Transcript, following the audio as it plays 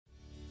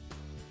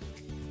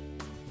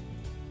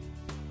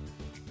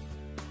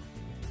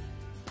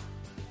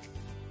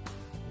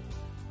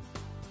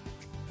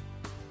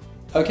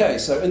Okay,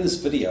 so in this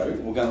video,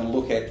 we're going to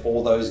look at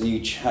all those new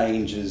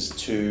changes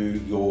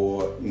to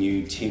your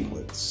new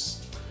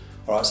templates.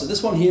 All right, so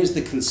this one here is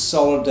the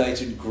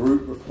consolidated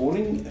group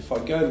reporting. If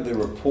I go to the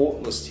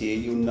report list here,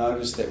 you'll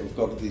notice that we've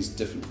got these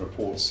different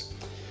reports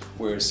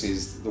where it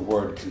says the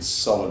word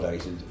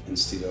consolidated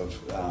instead of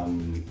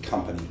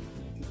company.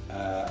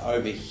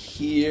 Over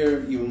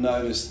here, you'll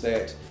notice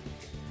that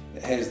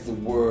it has the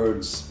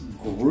words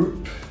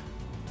group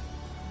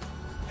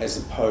as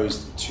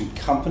opposed to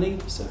company.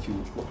 So if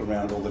you look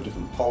around all the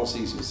different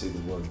policies, you'll see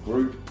the word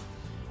group.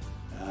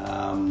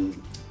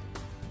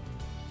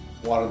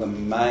 One of the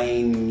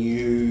main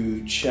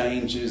new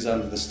changes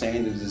under the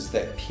standards is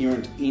that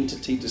parent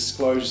entity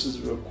disclosures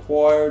are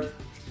required.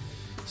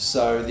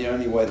 So the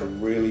only way to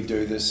really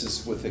do this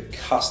is with a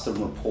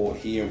custom report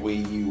here where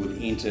you would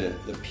enter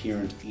the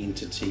parent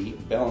entity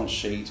balance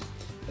sheet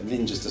and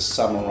then just a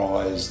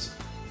summarized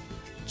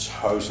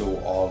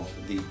total of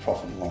the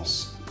profit and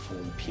loss for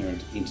the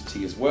parent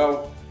entity as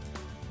well.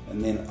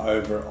 And then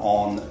over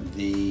on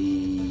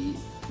the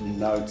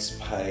notes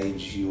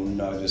page, you'll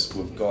notice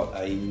we've got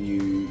a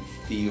new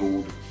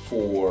field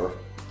for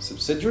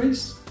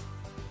subsidiaries.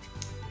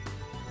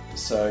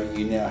 So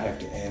you now have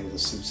to add all the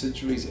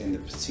subsidiaries and the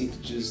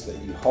percentages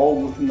that you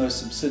hold within those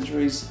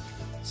subsidiaries.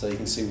 So you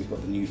can see we've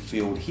got the new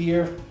field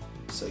here.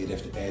 So you'd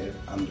have to add it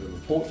under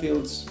report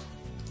fields.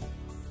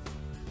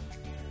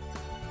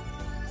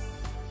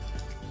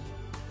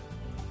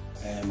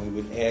 And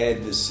we would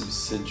add the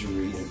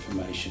subsidiary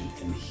information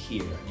in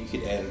here. You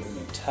could add it in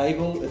a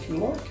table if you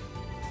like.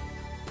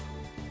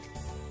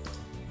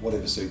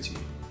 Whatever suits you.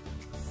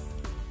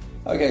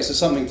 Okay, so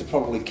something to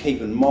probably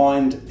keep in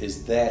mind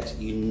is that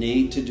you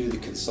need to do the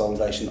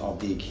consolidation of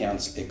the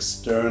accounts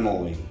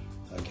externally.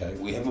 Okay,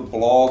 we have a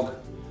blog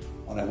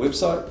on our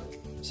website.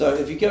 So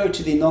if you go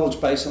to the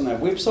knowledge base on our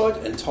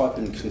website and type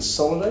in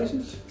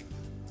consolidated,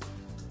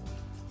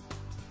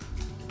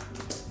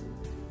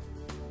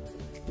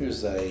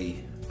 here's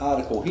an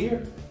article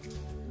here.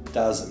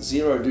 Does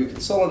Xero do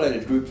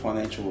consolidated group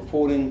financial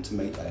reporting to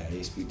meet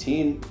AASB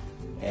 10?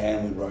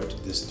 And we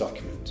wrote this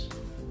document.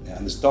 Now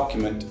in this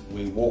document,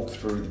 we walk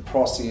through the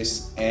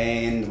process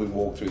and we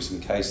walk through some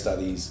case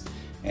studies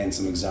and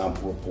some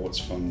example reports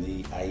from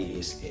the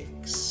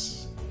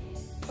ASX.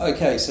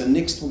 Okay, so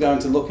next we're going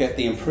to look at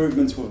the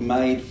improvements we've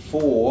made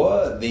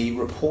for the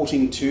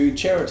reporting to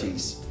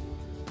charities.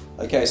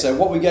 Okay, so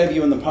what we gave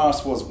you in the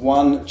past was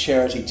one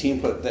charity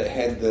template that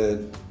had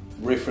the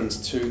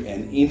reference to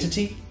an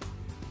entity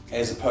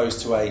as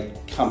opposed to a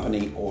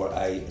company or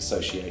a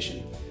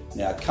association.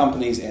 Now,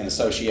 companies and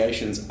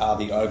associations are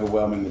the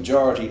overwhelming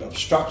majority of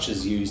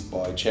structures used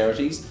by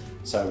charities,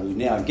 so we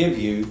now give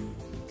you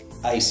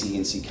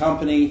ACNC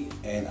company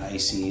and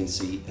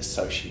ACNC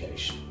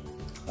association.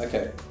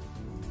 Okay,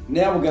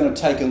 now we're going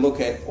to take a look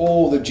at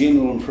all the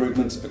general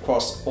improvements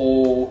across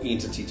all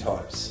entity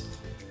types.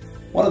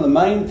 One of the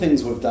main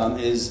things we've done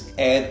is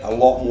add a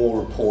lot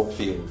more report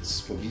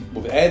fields.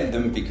 We've added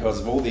them because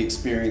of all the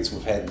experience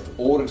we've had with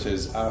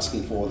auditors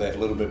asking for that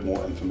little bit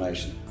more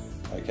information.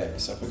 Okay,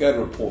 so if we go to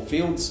report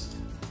fields,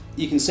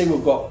 you can see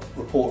we've got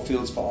report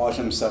fields for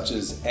items such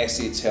as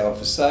assets held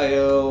for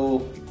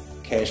sale,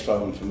 cash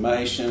flow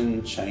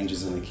information,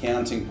 changes in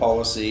accounting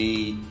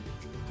policy,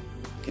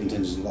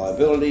 contingent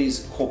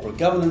liabilities, corporate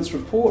governance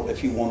report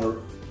if you want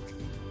to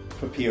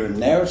prepare a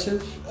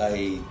narrative,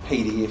 a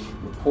PDF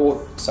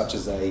report such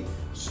as a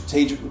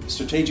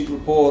strategic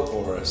report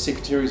or a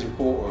secretary's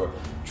report or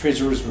a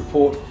treasurer's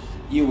report.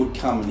 You would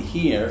come in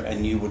here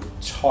and you would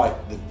type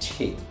the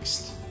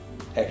text.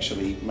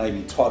 Actually,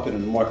 maybe type it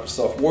in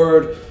Microsoft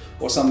Word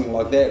or something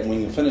like that, and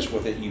when you're finished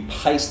with it, you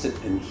paste it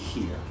in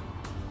here.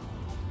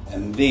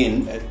 And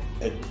then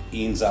it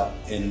ends up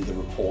in the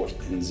report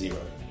in Xero.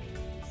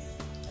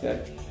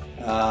 Okay.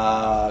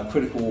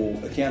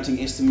 Critical accounting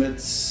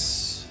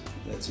estimates,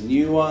 that's a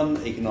new one.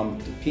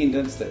 Economic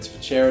dependence, that's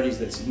for charities,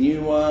 that's a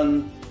new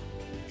one.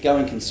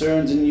 Going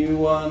concerns, a new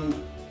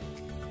one.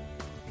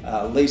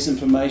 Lease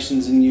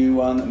information's a new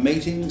one.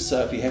 Meetings,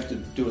 so if you have to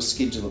do a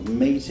schedule of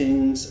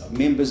meetings. A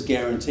members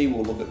guarantee,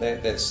 we'll look at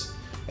that. That's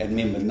and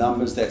member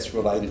numbers, that's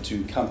related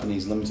to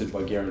companies limited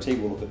by guarantee.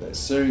 We'll look at that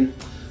soon.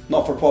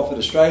 Not-for-profit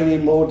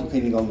Australian law,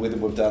 depending on whether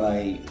we've done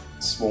a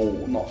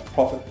small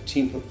not-for-profit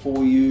template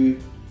for you.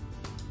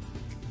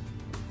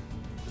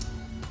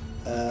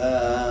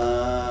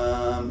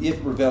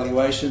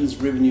 Revaluations,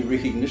 revenue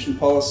recognition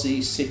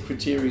policy,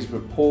 secretary's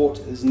report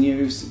is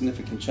new,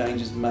 significant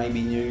changes may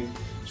be new.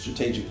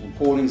 Strategic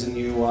reporting is a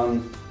new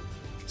one,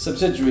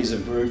 subsidiaries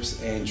of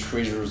groups, and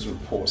treasurer's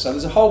report. So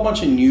there's a whole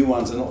bunch of new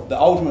ones, and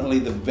ultimately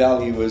the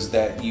value is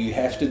that you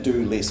have to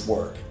do less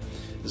work.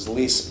 There's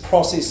less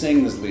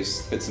processing, there's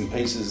less bits and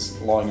pieces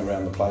lying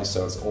around the place,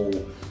 so it's all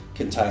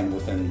contained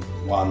within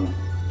one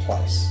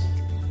place.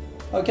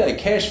 Okay,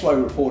 cash flow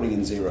reporting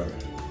in Xero.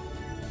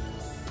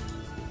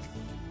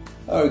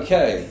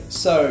 Okay,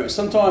 so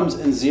sometimes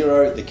in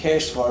Xero the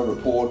cash flow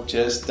report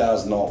just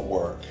does not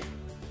work.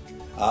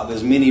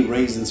 There's many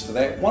reasons for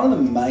that. One of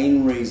the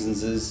main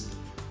reasons is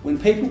when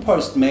people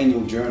post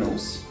manual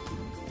journals,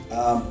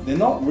 they're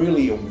not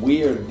really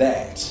aware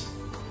that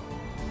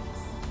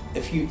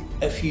if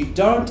you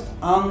don't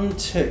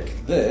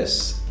untick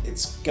this,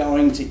 it's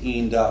going to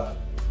end up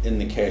in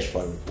the cash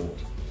flow report.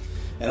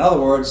 In other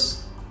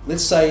words,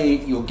 let's say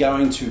you're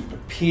going to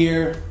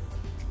prepare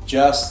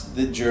just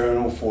the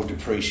journal for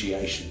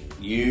depreciation.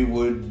 You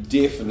would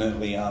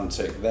definitely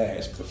untick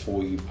that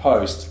before you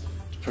post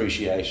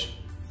depreciation.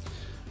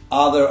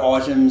 Other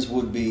items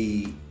would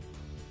be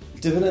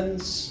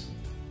dividends,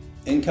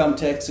 income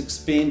tax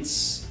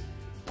expense,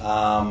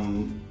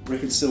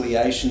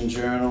 reconciliation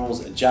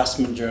journals,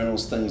 adjustment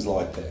journals, things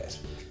like that.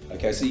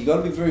 Okay, so you've got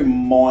to be very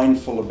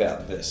mindful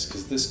about this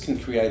because this can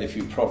create a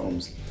few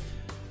problems.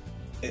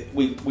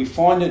 We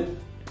find it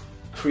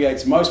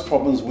creates most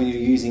problems when you're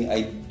using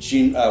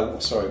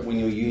when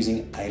you're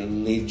using a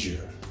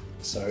ledger,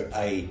 so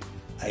a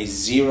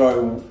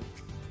Xero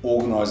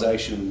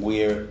organization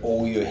where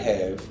all you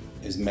have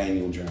is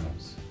manual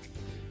journals.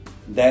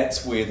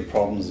 That's where the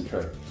problems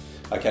occur.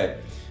 Okay,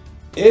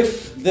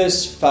 if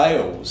this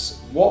fails,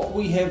 what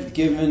we have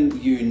given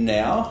you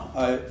now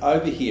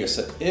over here,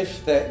 so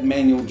if that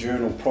manual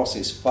journal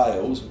process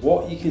fails,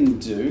 what you can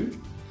do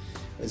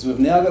is we've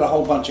now got a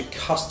whole bunch of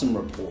custom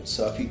reports.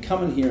 So if you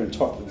come in here and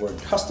type the word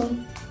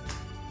custom,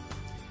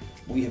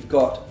 we have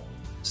got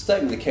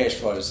statement of cash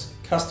flows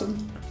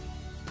custom,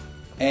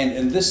 and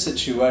in this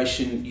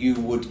situation you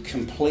would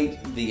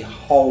complete the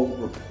whole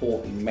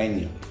report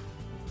manually.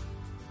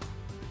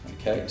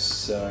 Okay,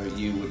 so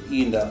you would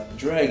end up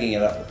dragging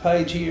it up the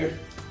page here,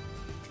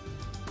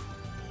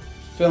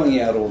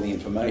 filling out all the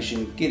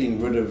information,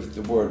 getting rid of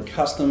the word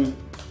custom,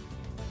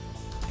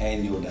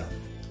 and you're done.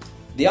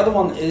 The other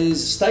one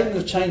is statement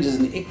of changes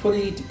in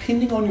equity.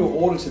 Depending on your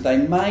auditor, they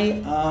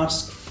may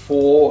ask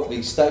for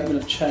the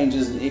statement of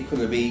changes in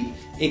equity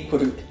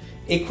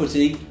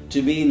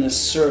to be in a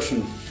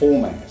certain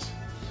format.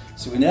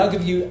 So we now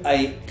give you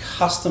a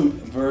custom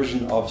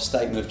version of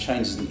statement of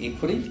changes in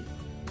equity.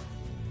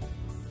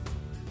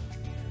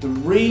 The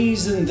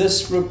reason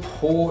this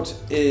report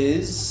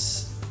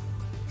is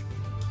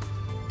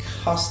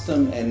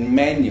custom and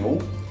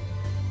manual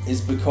is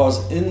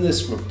because in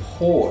this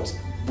report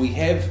we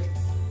have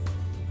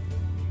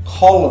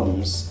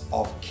columns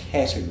of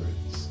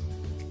categories.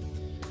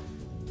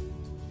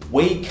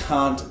 We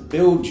can't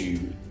build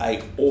you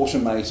an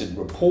automated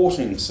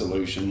reporting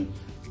solution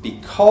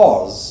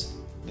because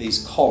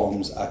these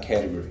columns are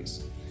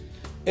categories.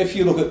 If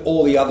you look at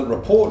all the other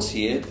reports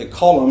here, the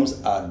columns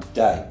are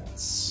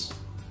dates.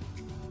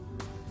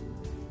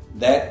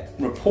 That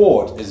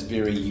report is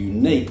very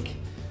unique,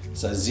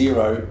 so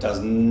Xero does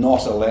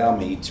not allow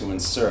me to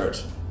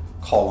insert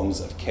columns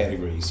of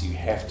categories. You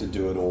have to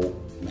do it all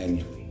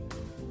manually.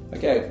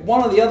 Okay,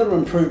 one of the other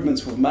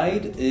improvements we've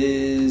made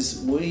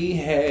is we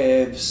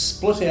have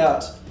split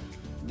out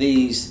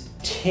these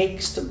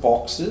text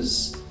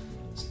boxes.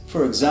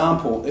 For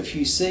example, if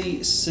you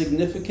see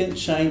significant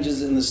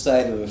changes in the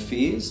state of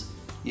affairs,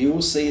 you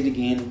will see it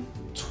again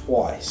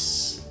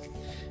twice.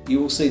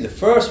 You will see the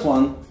first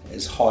one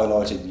is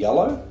highlighted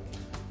yellow,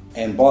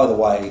 and by the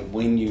way,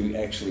 when you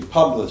actually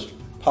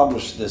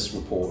publish this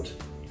report,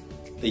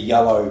 the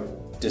yellow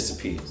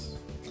disappears.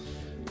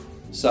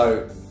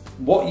 So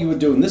what you would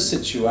do in this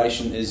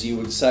situation is you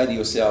would say to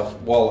yourself,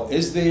 well,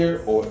 is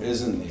there or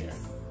isn't there?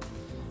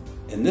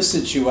 In this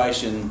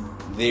situation,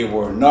 there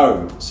were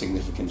no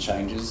significant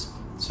changes,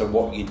 so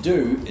what you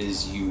do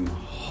is you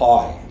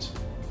hide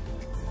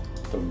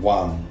the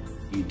one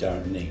you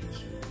don't need.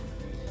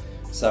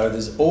 So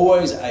there's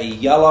always a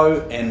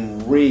yellow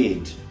and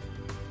red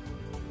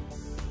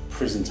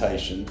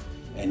presentation,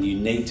 and you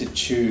need to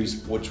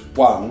choose which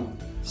one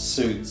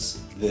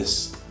suits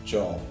this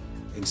job.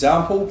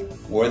 Example,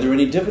 were there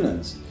any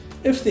dividends?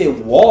 If there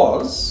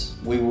was,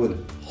 we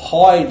would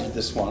hide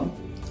this one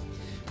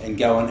and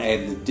go and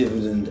add the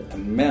dividend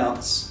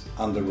amounts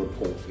under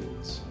report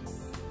fields.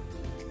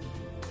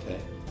 Okay.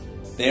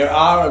 There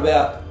are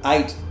about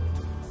 8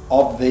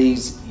 of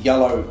these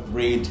yellow,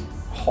 red,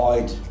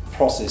 hide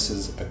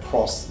processes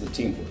across the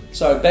template.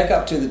 So back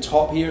up to the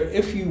top here,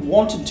 if you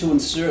wanted to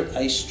insert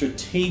a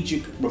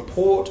strategic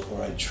report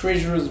or a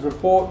treasurer's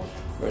report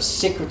or a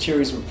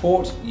secretary's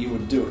report, you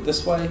would do it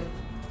this way.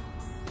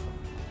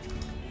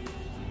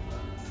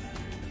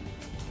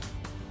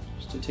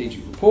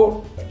 Strategic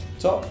report, back to the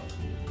top.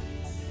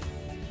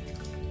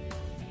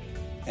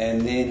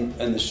 And then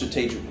in the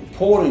strategic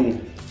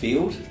reporting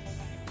field,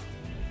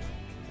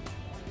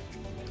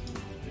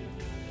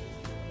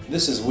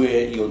 this is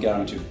where you're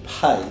going to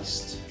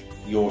paste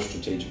your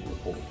strategic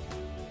report.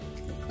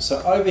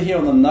 So over here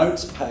on the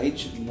notes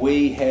page,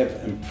 we have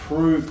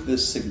improved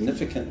this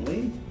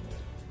significantly.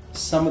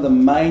 Some of the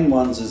main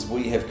ones is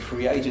we have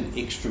created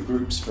extra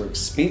groups for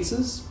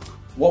expenses.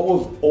 What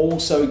we've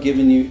also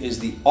given you is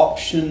the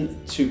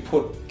option to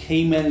put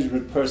key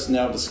management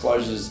personnel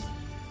disclosures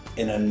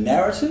in a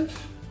narrative,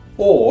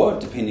 or,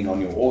 depending on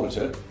your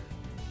auditor,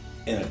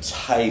 in a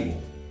table.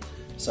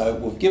 So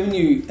we've given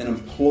you an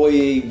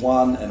employee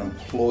 1 and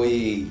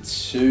employee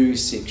 2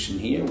 section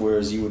here,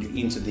 whereas you would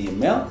enter the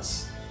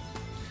amounts.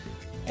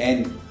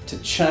 And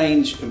to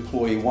change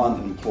employee 1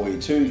 and employee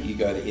 2, you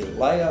go to edit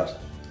layout.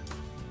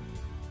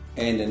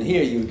 And in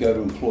here you would go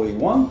to employee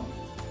 1.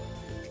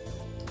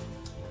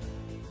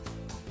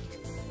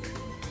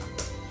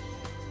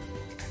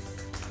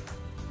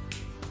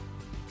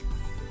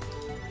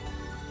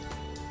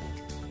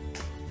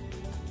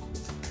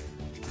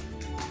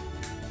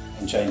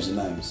 And change the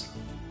names.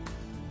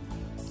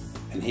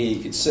 And here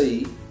you can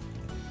see,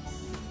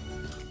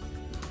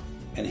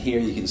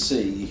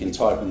 you can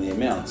type in the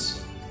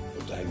amounts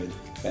for David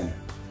Banner.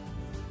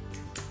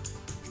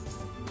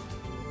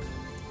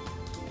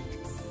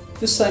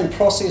 This same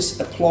process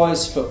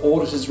applies for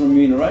auditor's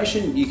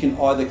remuneration. You can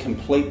either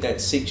complete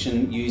that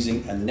section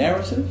using a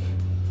narrative,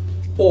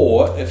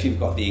 or if you've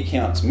got the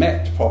accounts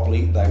mapped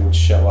properly, they would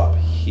show up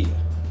here.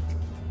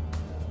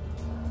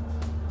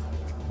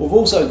 We've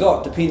also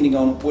got, depending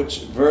on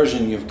which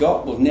version you've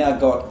got, we've now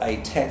got a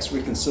tax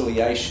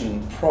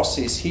reconciliation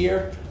process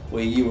here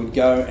where you would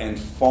go and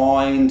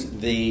find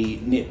the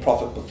net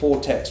profit before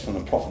tax from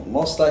the profit and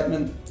loss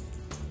statement.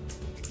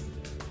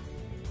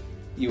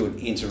 You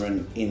would enter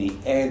in any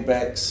add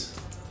backs,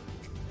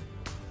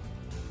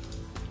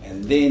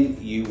 and then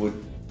you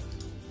would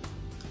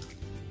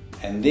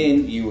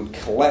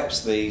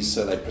collapse these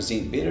so they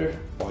present better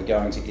by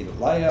going to edit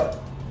layout.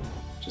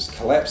 Just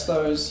collapse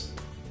those.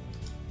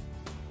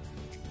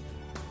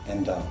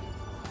 And done.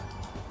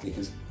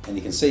 And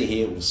you can see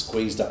here we've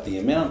squeezed up the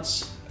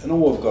amounts, and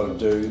all we've got to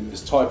do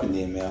is type in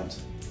the amount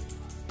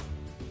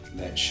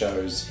that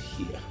shows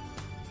here.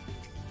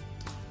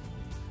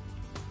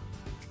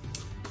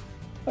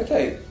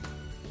 Okay.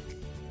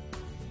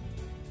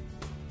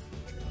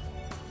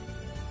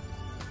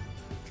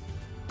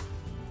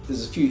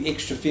 There's a few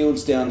extra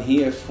fields down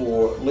here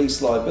for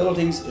lease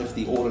liabilities. If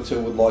the auditor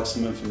would like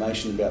some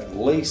information about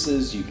the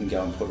leases, you can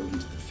go and put it into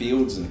the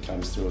fields and it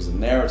comes through as a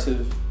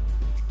narrative.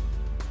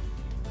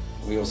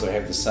 We also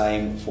have the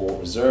same for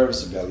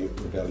reserves,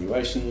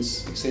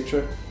 evaluations,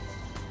 etc.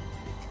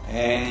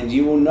 And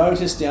you will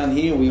notice down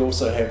here we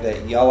also have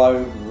that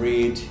yellow,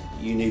 red,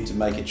 you need to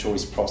make a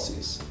choice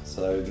process.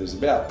 So there's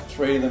about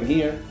 3 of them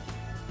here.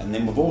 And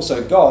then we've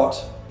also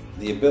got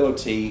the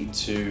ability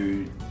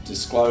to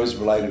disclose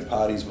related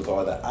parties with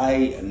either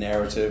A,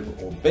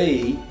 narrative, or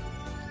B,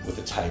 with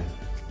a table.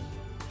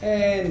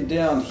 And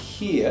down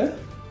here,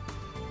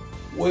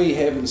 we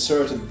have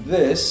inserted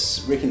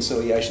this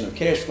reconciliation of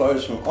cash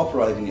flows from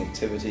operating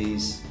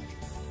activities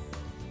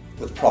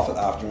with profit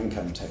after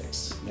income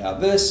tax. Now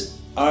this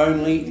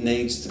only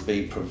needs to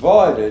be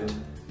provided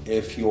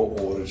if your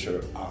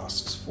auditor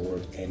asks for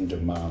it and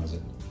demands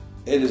it.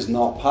 It is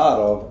not part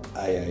of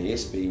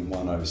AASB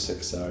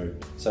 1060,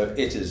 so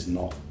it is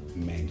not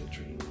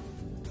mandatory.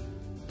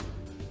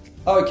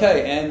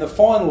 Okay, and the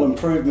final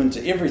improvement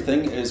to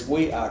everything is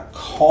we are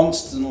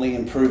constantly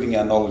improving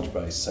our knowledge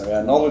base. So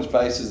our knowledge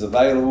base is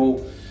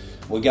available.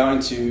 We're going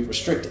to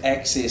restrict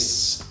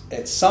access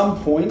at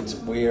some point,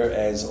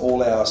 whereas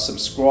all our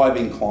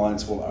subscribing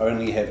clients will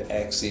only have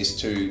access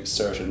to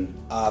certain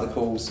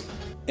articles.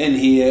 In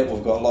here,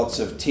 we've got lots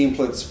of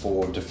templates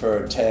for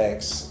deferred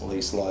tax,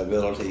 lease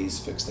liabilities,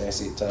 fixed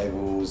asset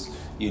tables,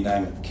 you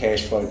name it,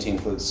 cash flow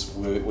templates.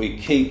 We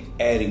keep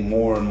adding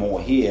more and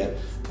more here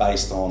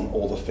based on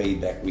all the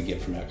feedback we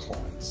get from our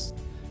clients.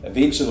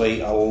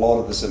 Eventually, a lot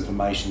of this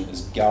information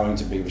is going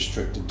to be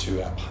restricted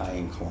to our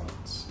paying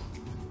clients.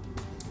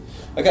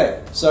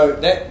 Okay, so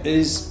that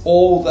is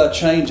all the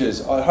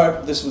changes. I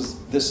hope this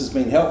has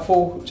been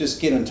helpful. Just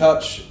get in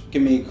touch,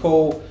 give me a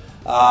call,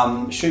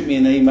 shoot me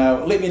an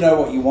email, let me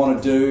know what you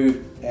want to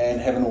do, and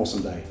have an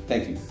awesome day.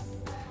 Thank you.